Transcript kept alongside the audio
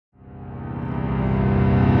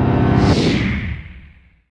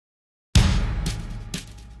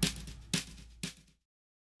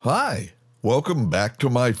Hi, welcome back to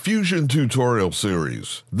my Fusion tutorial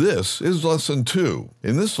series. This is Lesson 2.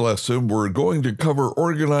 In this lesson, we're going to cover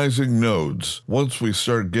organizing nodes. Once we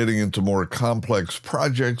start getting into more complex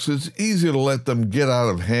projects, it's easy to let them get out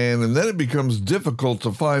of hand, and then it becomes difficult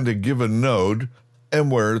to find a given node and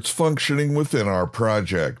where it's functioning within our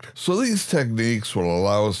project. So these techniques will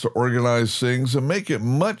allow us to organize things and make it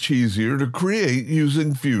much easier to create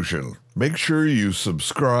using Fusion. Make sure you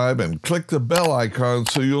subscribe and click the bell icon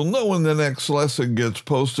so you'll know when the next lesson gets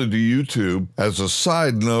posted to YouTube. As a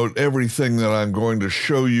side note, everything that I'm going to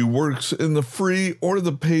show you works in the free or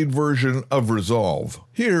the paid version of Resolve.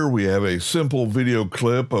 Here we have a simple video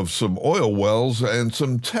clip of some oil wells and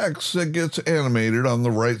some text that gets animated on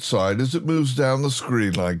the right side as it moves down the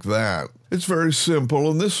screen like that. It's very simple,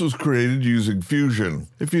 and this was created using Fusion.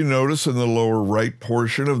 If you notice in the lower right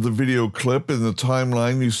portion of the video clip in the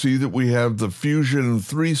timeline, you see that we have the Fusion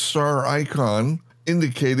 3-star icon,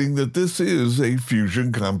 indicating that this is a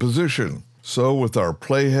Fusion composition. So with our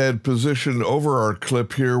playhead positioned over our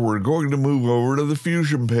clip here, we're going to move over to the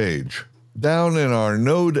Fusion page. Down in our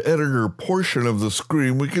node editor portion of the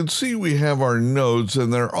screen, we can see we have our nodes,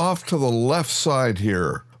 and they're off to the left side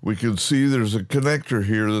here. We can see there's a connector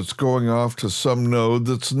here that's going off to some node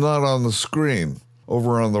that's not on the screen.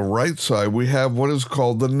 Over on the right side, we have what is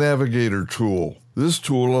called the Navigator tool. This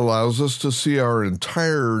tool allows us to see our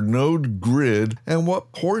entire node grid and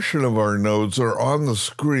what portion of our nodes are on the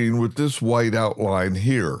screen with this white outline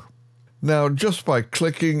here. Now, just by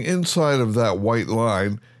clicking inside of that white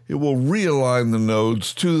line, it will realign the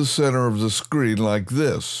nodes to the center of the screen like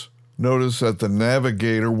this. Notice that the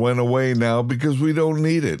navigator went away now because we don't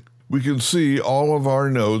need it. We can see all of our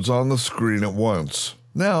nodes on the screen at once.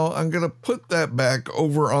 Now I'm going to put that back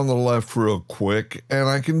over on the left real quick, and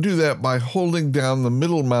I can do that by holding down the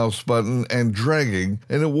middle mouse button and dragging,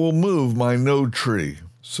 and it will move my node tree.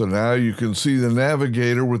 So now you can see the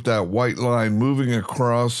navigator with that white line moving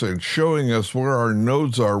across and showing us where our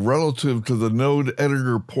nodes are relative to the node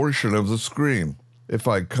editor portion of the screen. If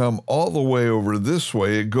I come all the way over this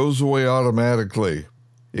way, it goes away automatically.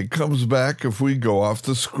 It comes back if we go off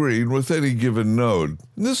the screen with any given node.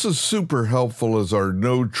 And this is super helpful as our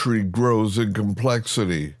node tree grows in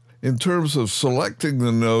complexity. In terms of selecting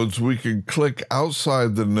the nodes, we can click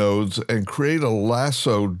outside the nodes and create a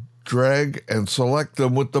lasso, drag, and select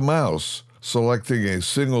them with the mouse. Selecting a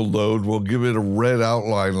single node will give it a red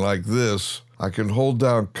outline like this. I can hold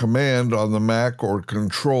down Command on the Mac or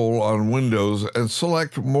Control on Windows and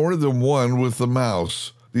select more than one with the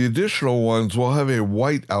mouse. The additional ones will have a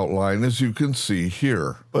white outline, as you can see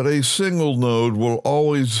here. But a single node will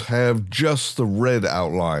always have just the red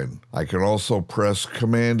outline. I can also press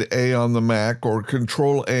Command A on the Mac or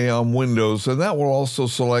Control A on Windows, and that will also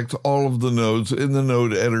select all of the nodes in the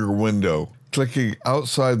node editor window. Clicking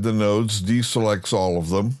outside the nodes deselects all of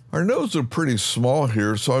them. Our nodes are pretty small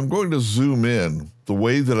here, so I'm going to zoom in. The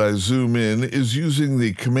way that I zoom in is using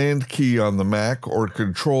the Command key on the Mac or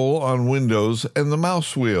Control on Windows and the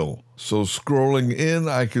mouse wheel. So scrolling in,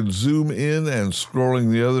 I can zoom in, and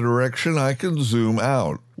scrolling the other direction, I can zoom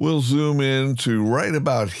out. We'll zoom in to right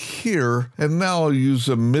about here, and now I'll use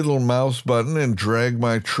the middle mouse button and drag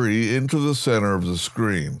my tree into the center of the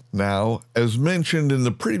screen. Now, as mentioned in the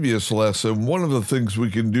previous lesson, one of the things we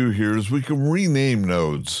can do here is we can rename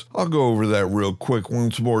nodes. I'll go over that real quick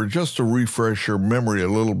once more just to refresh your memory a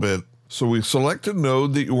little bit. So we select a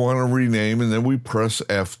node that you want to rename, and then we press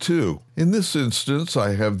F2. In this instance,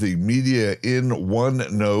 I have the Media in 1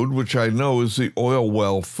 node, which I know is the oil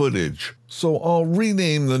well footage. So I'll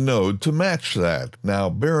rename the node to match that. Now,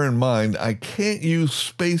 bear in mind, I can't use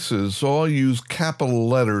spaces, so I'll use capital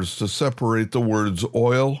letters to separate the words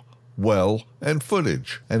oil, well, and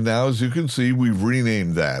footage. And now, as you can see, we've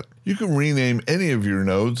renamed that. You can rename any of your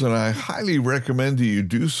nodes, and I highly recommend that you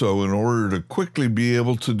do so in order to quickly be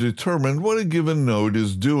able to determine what a given node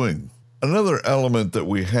is doing. Another element that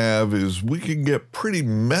we have is we can get pretty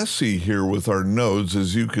messy here with our nodes,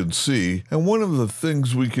 as you can see, and one of the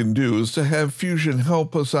things we can do is to have Fusion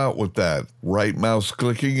help us out with that. Right mouse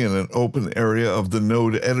clicking in an open area of the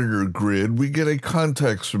node editor grid, we get a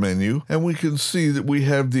context menu, and we can see that we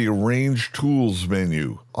have the Arrange Tools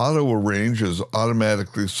menu. Auto Arrange is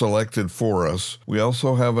automatically selected for us. We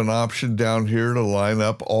also have an option down here to line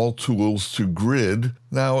up all tools to grid.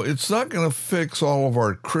 Now, it's not going to fix all of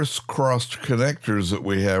our crisscrossed connectors that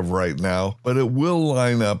we have right now, but it will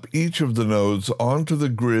line up each of the nodes onto the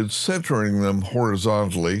grid, centering them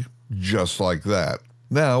horizontally, just like that.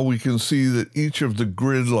 Now we can see that each of the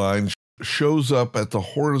grid lines shows up at the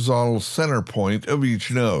horizontal center point of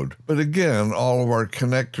each node. But again, all of our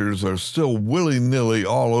connectors are still willy-nilly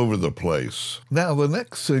all over the place. Now the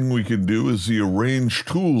next thing we can do is the Arrange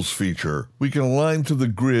Tools feature. We can align to the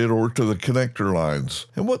grid or to the connector lines.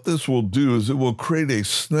 And what this will do is it will create a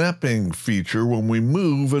snapping feature when we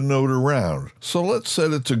move a node around. So let's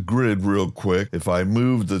set it to grid real quick. If I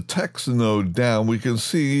move the text node down, we can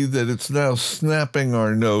see that it's now snapping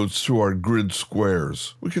our nodes to our grid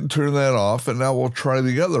squares. We can turn that off, and now we'll try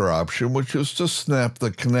the other option, which is to snap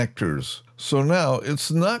the connectors. So now it's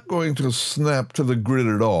not going to snap to the grid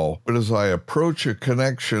at all, but as I approach a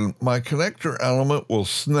connection, my connector element will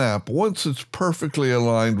snap once it's perfectly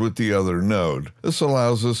aligned with the other node. This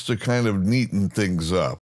allows us to kind of neaten things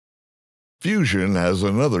up. Fusion has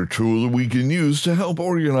another tool that we can use to help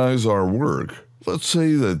organize our work. Let's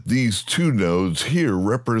say that these two nodes here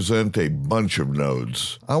represent a bunch of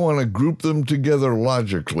nodes. I want to group them together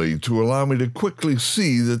logically to allow me to quickly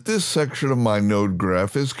see that this section of my node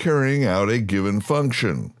graph is carrying out a given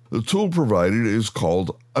function. The tool provided is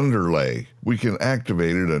called Underlay. We can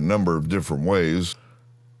activate it a number of different ways.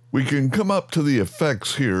 We can come up to the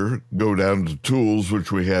effects here, go down to tools,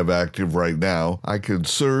 which we have active right now. I can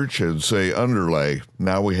search and say underlay.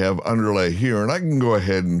 Now we have underlay here, and I can go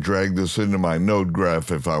ahead and drag this into my node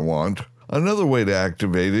graph if I want. Another way to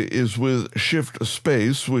activate it is with Shift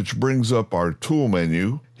Space, which brings up our tool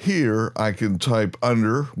menu. Here I can type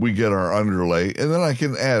under, we get our underlay, and then I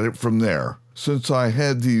can add it from there. Since I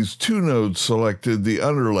had these two nodes selected, the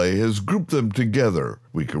underlay has grouped them together.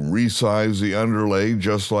 We can resize the underlay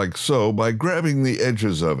just like so by grabbing the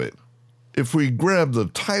edges of it. If we grab the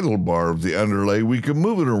title bar of the underlay, we can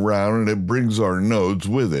move it around and it brings our nodes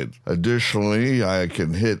with it. Additionally, I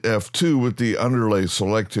can hit F2 with the underlay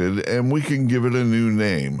selected and we can give it a new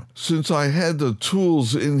name. Since I had the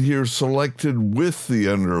tools in here selected with the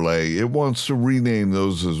underlay, it wants to rename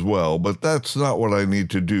those as well, but that's not what I need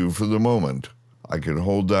to do for the moment. I can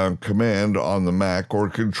hold down Command on the Mac or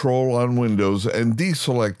Control on Windows and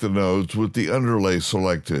deselect the nodes with the underlay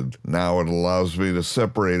selected. Now it allows me to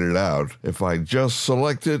separate it out. If I just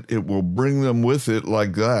select it, it will bring them with it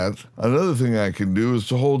like that. Another thing I can do is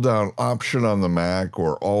to hold down Option on the Mac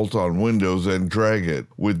or Alt on Windows and drag it.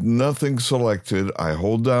 With nothing selected, I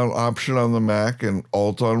hold down Option on the Mac and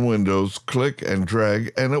Alt on Windows, click and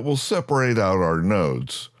drag, and it will separate out our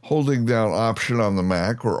nodes. Holding down Option on the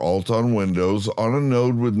Mac or Alt on Windows on a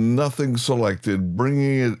node with nothing selected,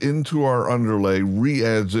 bringing it into our underlay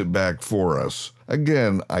re-adds it back for us.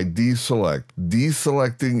 Again, I deselect.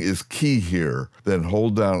 Deselecting is key here. Then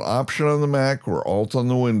hold down Option on the Mac or Alt on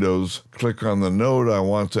the Windows, click on the node I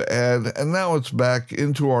want to add, and now it's back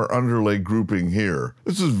into our underlay grouping here.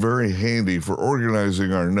 This is very handy for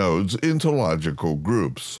organizing our nodes into logical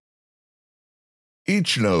groups.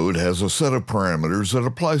 Each node has a set of parameters that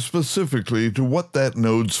apply specifically to what that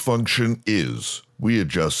node's function is. We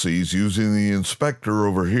adjust these using the inspector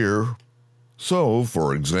over here. So,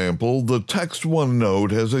 for example, the text1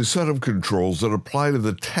 node has a set of controls that apply to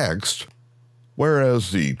the text,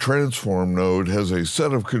 whereas the transform node has a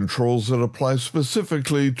set of controls that apply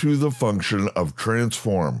specifically to the function of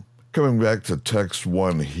transform. Coming back to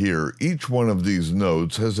text1 here, each one of these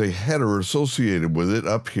nodes has a header associated with it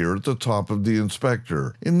up here at the top of the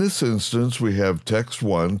inspector. In this instance, we have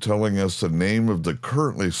text1 telling us the name of the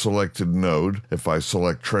currently selected node. If I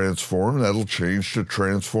select transform, that'll change to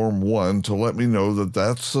transform1 to let me know that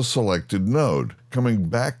that's the selected node. Coming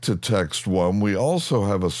back to text1, we also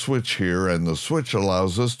have a switch here, and the switch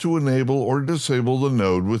allows us to enable or disable the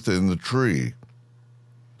node within the tree.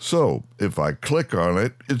 So, if I click on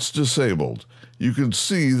it, it's disabled. You can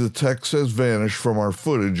see the text has vanished from our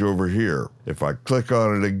footage over here. If I click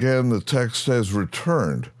on it again, the text has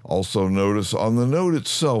returned. Also notice on the node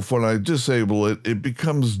itself, when I disable it, it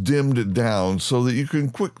becomes dimmed down so that you can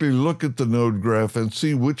quickly look at the node graph and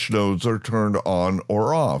see which nodes are turned on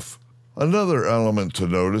or off. Another element to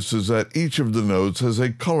notice is that each of the nodes has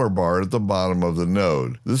a color bar at the bottom of the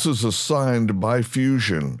node. This is assigned by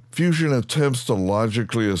Fusion. Fusion attempts to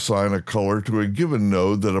logically assign a color to a given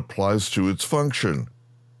node that applies to its function.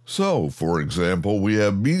 So, for example, we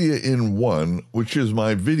have Media in 1, which is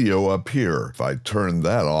my video up here. If I turn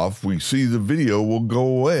that off, we see the video will go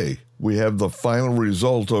away. We have the final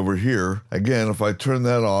result over here. Again, if I turn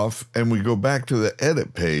that off and we go back to the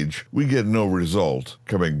edit page, we get no result.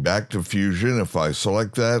 Coming back to Fusion, if I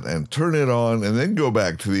select that and turn it on and then go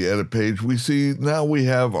back to the edit page, we see now we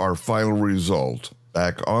have our final result.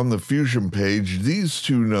 Back on the Fusion page, these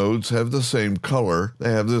two nodes have the same color. They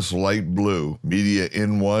have this light blue, Media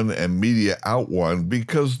In 1 and Media Out 1,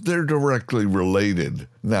 because they're directly related.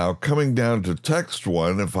 Now, coming down to Text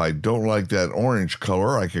 1, if I don't like that orange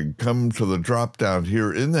color, I can come to the drop down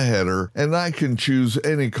here in the header, and I can choose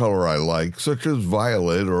any color I like, such as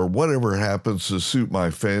violet or whatever happens to suit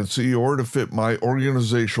my fancy or to fit my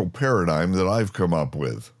organizational paradigm that I've come up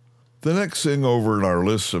with. The next thing over in our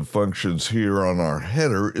list of functions here on our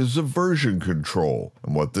header is the version control.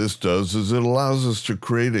 And what this does is it allows us to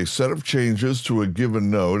create a set of changes to a given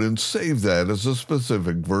node and save that as a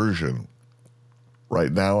specific version.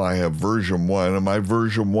 Right now I have version 1, and my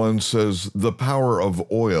version 1 says the power of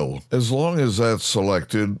oil. As long as that's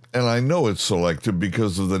selected, and I know it's selected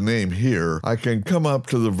because of the name here, I can come up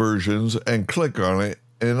to the versions and click on it,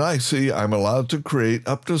 and I see I'm allowed to create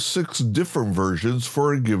up to 6 different versions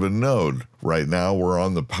for a given node. Right now we're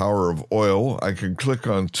on the power of oil. I can click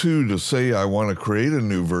on 2 to say I want to create a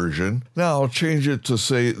new version. Now I'll change it to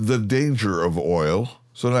say the danger of oil.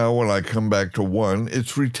 So now when I come back to 1,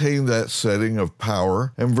 it's retained that setting of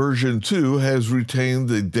power, and version 2 has retained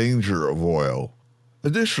the danger of oil.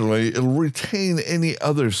 Additionally, it'll retain any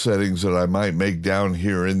other settings that I might make down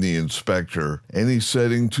here in the inspector. Any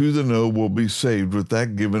setting to the node will be saved with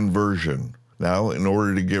that given version. Now, in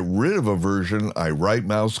order to get rid of a version, I right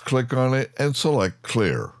mouse click on it and select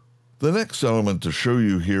Clear. The next element to show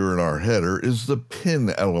you here in our header is the pin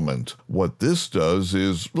element. What this does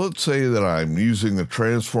is, let's say that I'm using the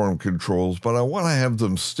transform controls, but I want to have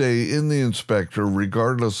them stay in the inspector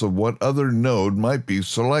regardless of what other node might be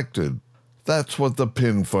selected. That's what the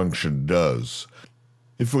pin function does.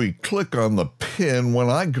 If we click on the pin, when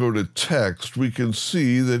I go to text, we can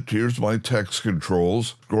see that here's my text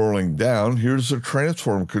controls. Scrolling down, here's the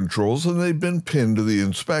transform controls, and they've been pinned to the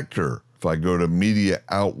inspector. If I go to Media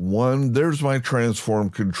Out 1, there's my transform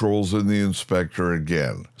controls in the inspector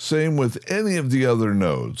again. Same with any of the other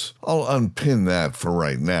nodes. I'll unpin that for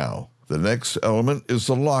right now. The next element is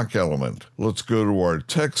the lock element. Let's go to our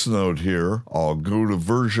text node here. I'll go to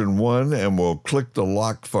version 1 and we'll click the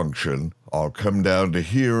lock function. I'll come down to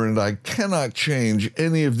here and I cannot change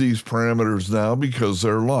any of these parameters now because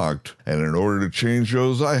they're locked. And in order to change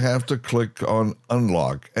those, I have to click on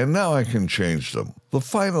unlock, and now I can change them. The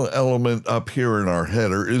final element up here in our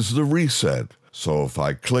header is the reset. So if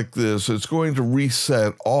I click this, it's going to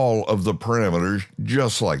reset all of the parameters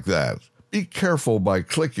just like that. Be careful by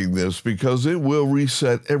clicking this because it will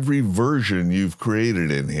reset every version you've created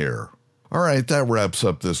in here. Alright, that wraps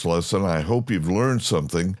up this lesson. I hope you've learned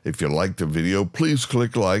something. If you liked the video, please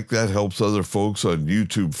click like. That helps other folks on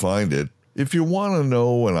YouTube find it. If you want to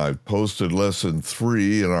know when I've posted lesson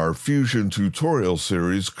 3 in our Fusion tutorial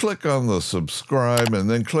series, click on the subscribe and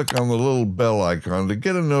then click on the little bell icon to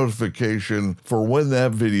get a notification for when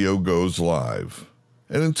that video goes live.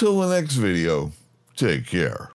 And until the next video, take care.